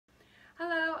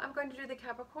going to do the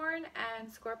Capricorn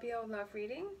and Scorpio love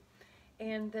reading,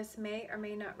 and this may or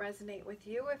may not resonate with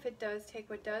you. If it does, take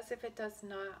what does. If it does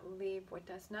not, leave what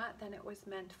does not. Then it was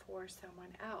meant for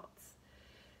someone else.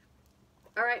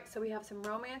 All right, so we have some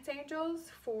romance angels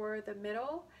for the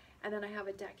middle, and then I have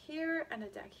a deck here and a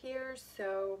deck here.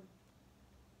 So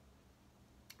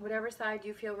whatever side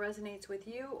you feel resonates with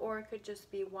you, or it could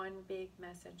just be one big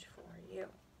message for you.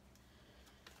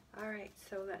 All right,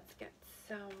 so let's get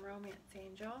some romance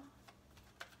angel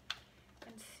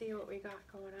and see what we got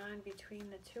going on between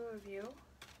the two of you.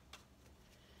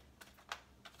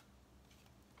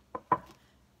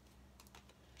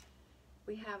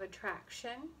 We have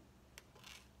attraction.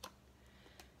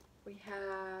 We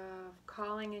have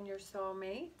calling in your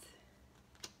soulmate.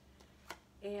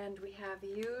 And we have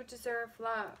you deserve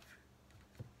love.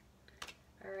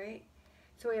 All right.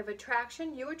 So we have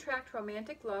attraction. You attract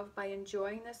romantic love by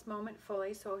enjoying this moment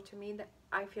fully. So to me, that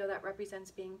I feel that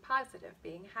represents being positive,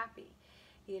 being happy,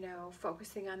 you know,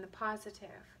 focusing on the positive.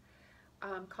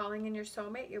 Calling in your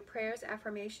soulmate, your prayers,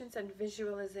 affirmations, and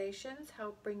visualizations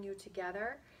help bring you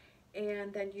together.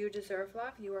 And then you deserve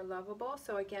love. You are lovable.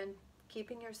 So again,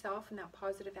 keeping yourself in that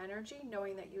positive energy,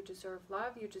 knowing that you deserve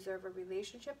love, you deserve a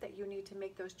relationship, that you need to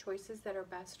make those choices that are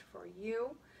best for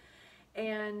you.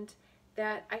 And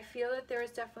that I feel that there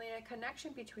is definitely a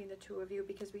connection between the two of you,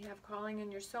 because we have calling in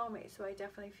your soulmate. So I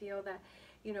definitely feel that,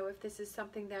 you know, if this is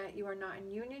something that you are not in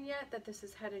union yet, that this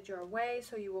is headed your way.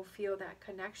 So you will feel that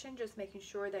connection, just making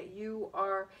sure that you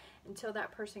are, until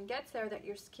that person gets there, that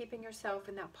you're keeping yourself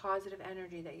in that positive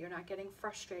energy, that you're not getting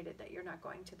frustrated, that you're not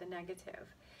going to the negative.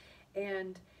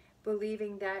 And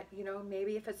believing that, you know,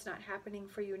 maybe if it's not happening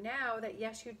for you now, that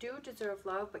yes, you do deserve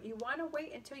love, but you want to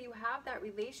wait until you have that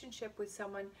relationship with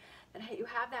someone and you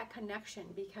have that connection.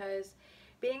 Because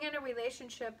being in a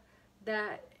relationship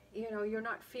that, you know, you're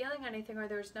not feeling anything, or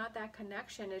there's not that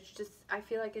connection, it's just, I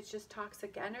feel like it's just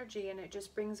toxic energy, and it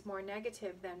just brings more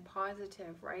negative than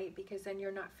positive, right? Because then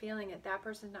you're not feeling it, that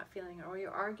person's not feeling it, or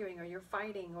you're arguing, or you're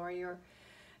fighting, or you're,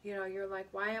 you know, you're like,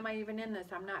 why am I even in this?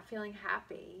 I'm not feeling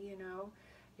happy, you know.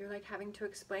 You're like having to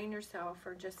explain yourself,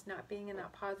 or just not being in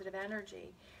that positive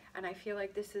energy. And I feel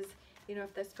like this is, you know,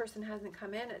 if this person hasn't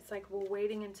come in, it's like we're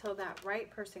waiting until that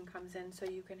right person comes in, so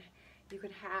you can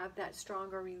have that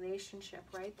stronger relationship,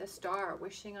 right? The star,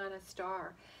 wishing on a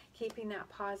star, keeping that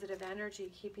positive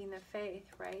energy, keeping the faith,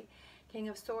 right? King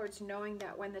of Swords, knowing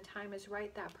that when the time is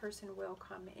right, that person will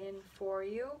come in for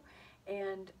you.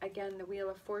 And again, the Wheel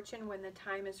of Fortune, when the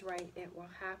time is right, it will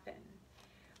happen.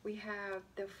 We have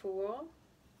the Fool.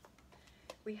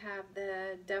 We have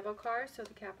the Devil card, so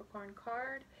the Capricorn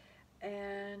card.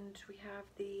 And we have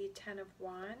the Ten of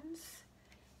Wands.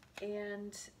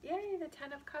 And yay, the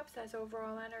Ten of Cups as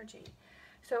overall energy.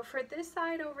 So for this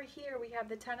side over here, we have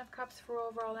the Ten of Cups for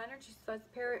overall energy. So that's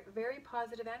very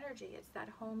positive energy. It's that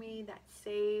homey, that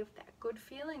safe, that good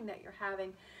feeling that you're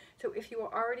having. So if you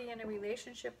are already in a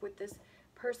relationship with this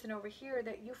person over here,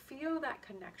 that you feel that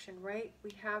connection, right?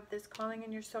 We have this calling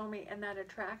in your soulmate and that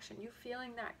attraction. You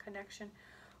feeling that connection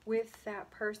with that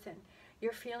person.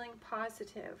 You're feeling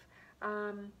positive.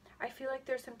 I feel like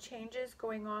there's some changes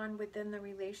going on within the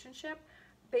relationship.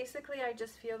 Basically, I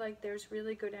just feel like there's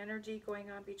really good energy going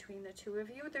on between the two of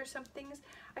you. There's some things,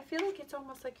 I feel like it's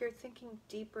almost like you're thinking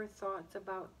deeper thoughts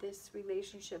about this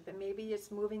relationship, and maybe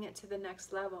it's moving it to the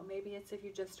next level. Maybe it's if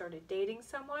you just started dating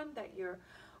someone that you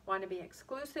want to be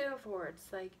exclusive, or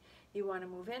it's like you want to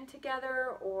move in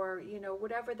together, or, you know,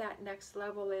 whatever that next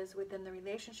level is within the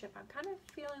relationship. I'm kind of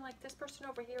feeling like this person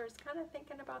over here is kind of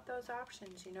thinking about those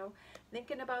options, you know,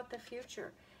 thinking about the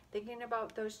future, thinking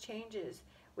about those changes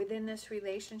within this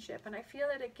relationship. And I feel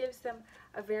that it gives them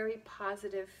a very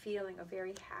positive feeling, a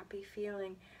very happy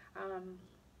feeling,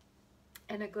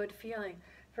 and a good feeling.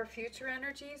 For future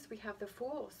energies, we have the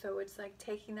Fool. So it's like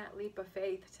taking that leap of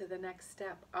faith to the next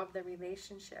step of the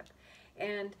relationship.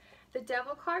 And the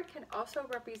Devil card can also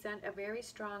represent a very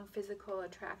strong physical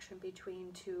attraction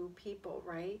between two people,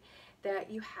 right?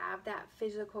 That you have that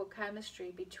physical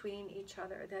chemistry between each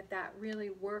other, that really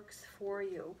works for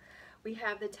you. We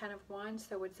have the Ten of Wands,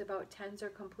 so it's about tens or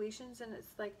completions, and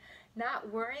it's like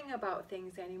not worrying about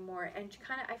things anymore. And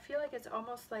kind of, I feel like it's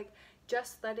almost like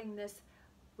just letting this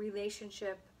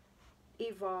relationship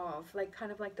evolve, like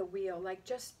kind of like the wheel, like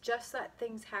just let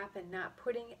things happen, not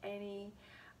putting any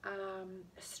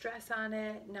stress on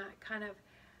it, not kind of,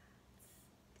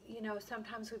 you know,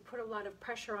 sometimes we put a lot of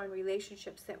pressure on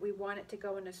relationships that we want it to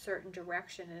go in a certain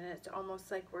direction, and it's almost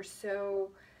like we're so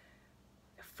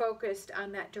focused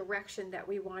on that direction that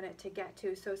we want it to get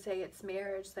to. So say it's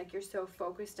marriage, like you're so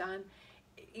focused on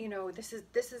you know, this is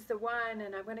the one,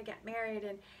 and I'm going to get married.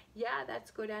 And yeah,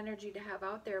 that's good energy to have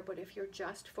out there, but if you're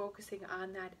just focusing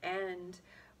on that end,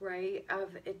 right,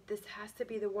 of it, this has to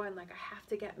be the one, like I have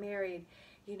to get married,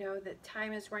 you know, that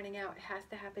time is running out, it has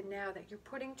to happen now, that you're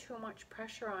putting too much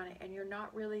pressure on it, and you're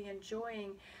not really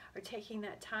enjoying or taking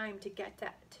that time to get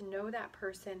that, to know that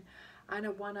person on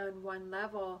a one-on-one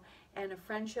level and a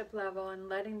friendship level, and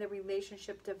letting the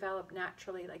relationship develop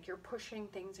naturally. Like you're pushing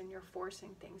things and you're forcing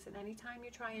things, and anytime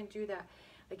you try and do that,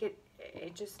 like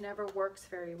it just never works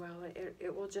very well.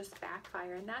 It will just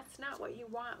backfire, and that's not what you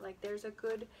want. Like there's a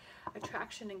good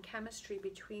attraction and chemistry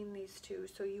between these two,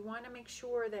 so you want to make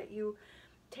sure that you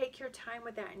take your time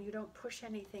with that and you don't push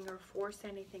anything or force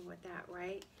anything with that,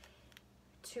 right?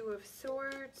 Two of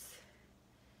Swords,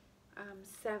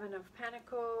 Seven of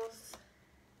Pentacles,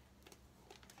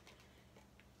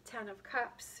 Ten of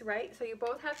Cups, right? So you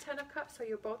both have Ten of Cups, so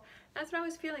you're both, that's what I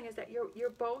was feeling, is that you're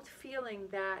both feeling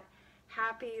that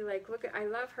happy, like look at, I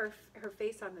love her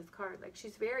face on this card. Like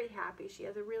she's very happy. She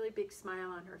has a really big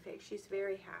smile on her face. She's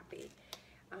very happy.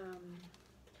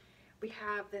 We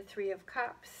have the Three of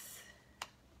Cups.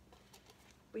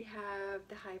 We have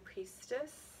the High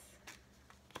Priestess,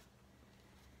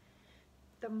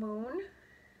 the Moon,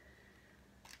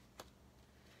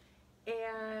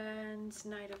 and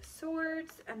Knight of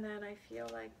Swords, and then I feel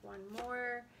like one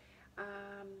more,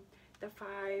 the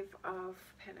Five of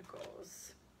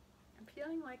Pentacles. I'm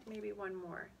feeling like maybe one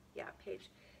more. Yeah,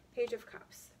 Page of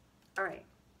Cups. All right.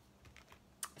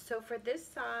 So for this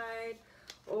side,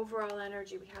 overall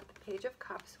energy, we have the Page of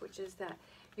Cups, which is that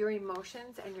your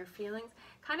emotions and your feelings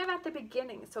kind of at the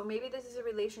beginning. So maybe this is a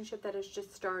relationship that has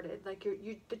just started. Like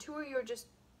the two of you are just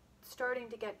starting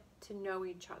to get to know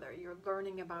each other. You're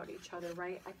learning about each other,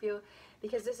 right? I feel,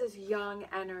 because this is young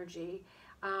energy,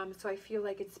 so I feel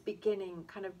like it's beginning,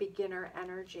 kind of beginner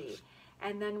energy.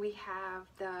 And then we have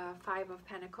the Five of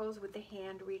Pentacles with the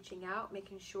hand reaching out,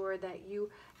 making sure that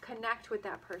you connect with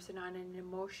that person on an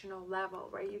emotional level,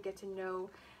 right? You get to know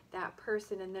that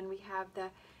person. And then we have the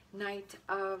Knight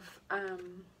of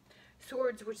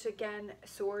Swords, which again,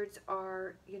 swords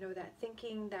are, you know, that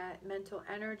thinking, that mental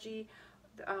energy,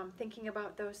 thinking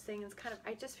about those things. Kind of,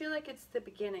 I just feel like it's the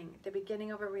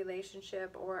beginning of a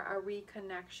relationship or a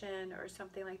reconnection or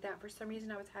something like that. For some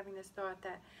reason, I was having this thought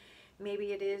that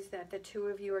maybe it is that the two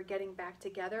of you are getting back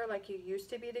together, like you used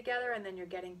to be together, and then you're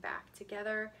getting back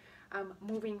together,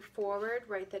 moving forward,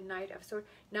 right? The Knight of Swords,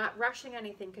 not rushing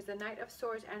anything, because the Knight of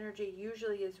Swords energy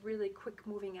usually is really quick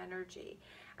moving energy.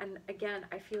 And again,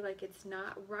 I feel like it's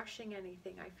not rushing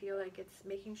anything. I feel like it's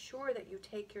making sure that you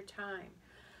take your time.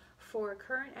 For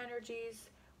current energies,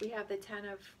 we have the Ten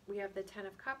of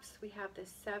Cups, we have the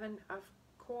Seven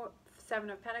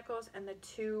of Pentacles, and the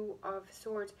Two of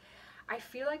Swords. I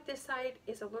feel like this side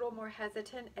is a little more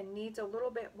hesitant and needs a little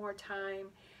bit more time.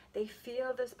 They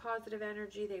feel this positive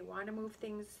energy. They want to move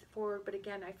things forward. But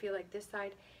again, I feel like this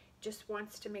side just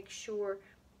wants to make sure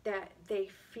that they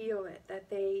feel it, that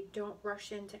they don't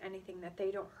rush into anything, that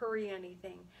they don't hurry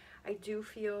anything. I do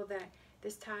feel that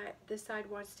this side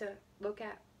wants to look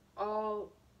at all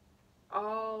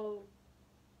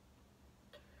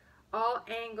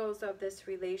angles of this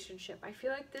relationship. I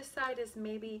feel like this side is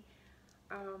maybe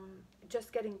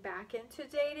just getting back into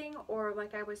dating, or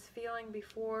like I was feeling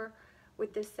before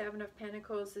with this Seven of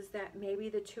Pentacles, is that maybe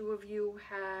the two of you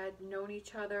had known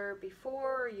each other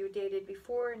before, or you dated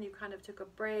before and you kind of took a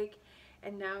break,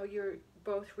 and now you're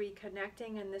both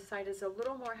reconnecting, and this side is a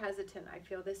little more hesitant. I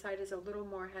feel this side is a little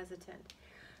more hesitant.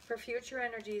 For future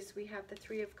energies, we have the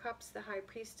Three of Cups, the High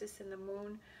Priestess, and the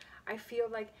Moon. I feel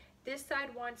like this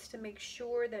side wants to make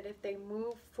sure that if they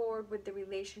move forward with the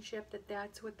relationship, that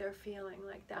that's what they're feeling,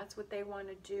 like that's what they want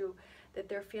to do, that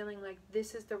they're feeling like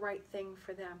this is the right thing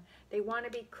for them. They want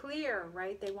to be clear,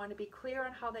 right? They want to be clear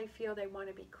on how they feel. They want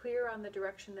to be clear on the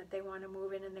direction that they want to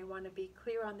move in, and they want to be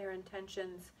clear on their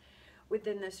intentions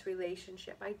within this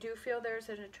relationship. I do feel there's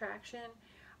an attraction.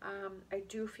 I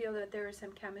do feel that there is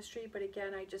some chemistry, but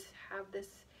again, I just have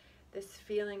this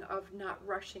feeling of not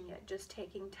rushing it, just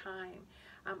taking time.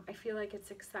 I feel like it's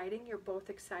exciting. You're both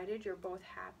excited. You're both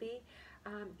happy.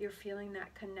 You're feeling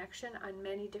that connection on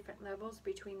many different levels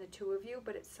between the two of you,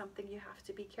 but it's something you have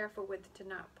to be careful with to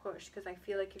not push, because I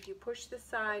feel like if you push this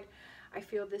side, I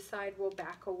feel this side will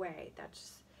back away.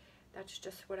 That's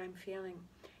just what I'm feeling.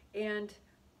 And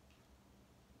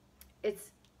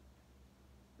it's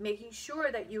making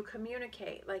sure that you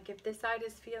communicate. Like if this side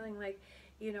is feeling like,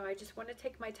 you know, I just want to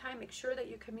take my time, make sure that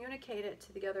you communicate it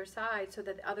to the other side so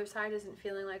that the other side isn't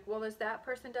feeling like, well, as that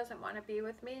person doesn't want to be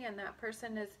with me and that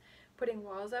person is putting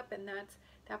walls up and that's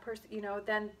that person, you know,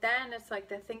 then it's like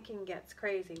the thinking gets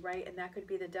crazy, right? And that could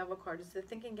be the devil card. Is the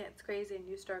thinking gets crazy and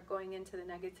you start going into the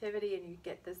negativity and you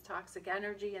get this toxic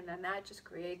energy, and then that just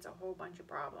creates a whole bunch of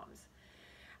problems.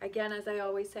 Again, as I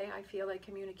always say, I feel like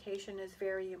communication is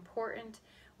very important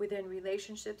within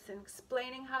relationships, and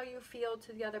explaining how you feel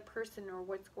to the other person or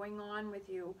what's going on with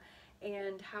you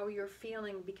and how you're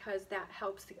feeling, because that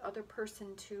helps the other person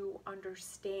to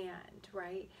understand,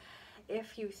 right?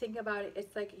 If you think about it,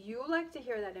 it's like you like to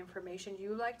hear that information.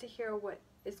 You like to hear what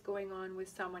is going on with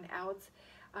someone else,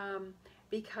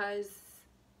 because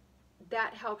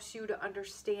that helps you to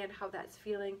understand how that's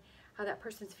feeling, how that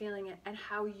person's feeling, and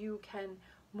how you can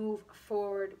move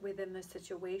forward within the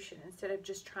situation instead of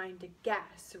just trying to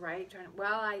guess, right?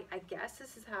 Well, I guess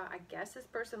this is how, I guess this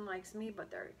person likes me, but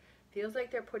feels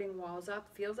like they're putting walls up,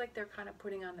 feels like they're kind of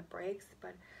putting on the brakes,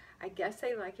 but I guess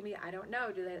they like me, I don't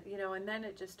know, do they, you know, and then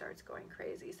it just starts going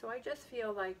crazy. So I just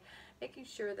feel like making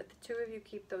sure that the two of you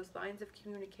keep those lines of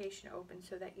communication open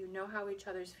so that you know how each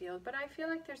other's feels. But I feel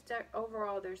like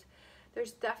overall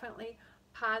there's definitely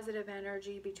positive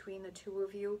energy between the two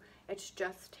of you. It's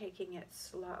just taking it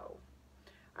slow.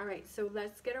 All right, so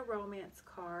let's get a romance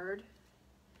card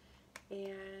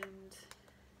and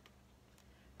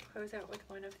close out with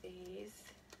one of these.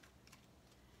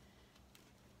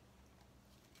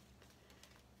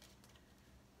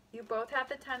 You both have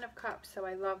the 10 of Cups, so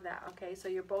I love that. Okay, so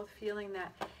you're both feeling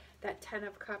that 10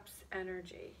 of Cups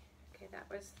energy. Okay, that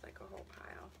was like a whole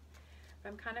pile. But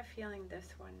I'm kind of feeling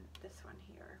this one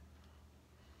here.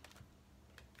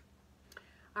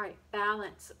 All right,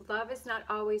 balance. Love is not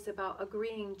always about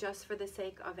agreeing just for the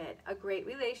sake of it. A great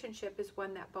relationship is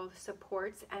one that both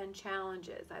supports and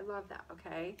challenges. I love that,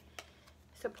 okay?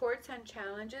 Supports and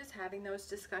challenges, having those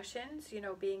discussions, you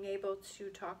know, being able to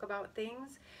talk about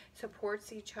things,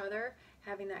 supports each other,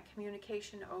 having that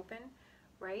communication open,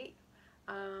 right?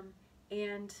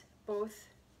 And both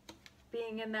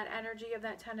being in that energy of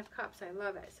that 10 of Cups. I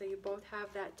love it. So you both have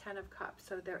that 10 of Cups.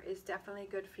 So there is definitely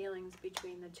good feelings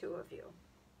between the two of you.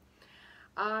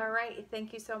 All right.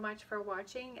 Thank you so much for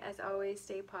watching. As always,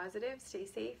 stay positive, stay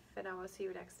safe, and I will see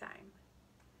you next time.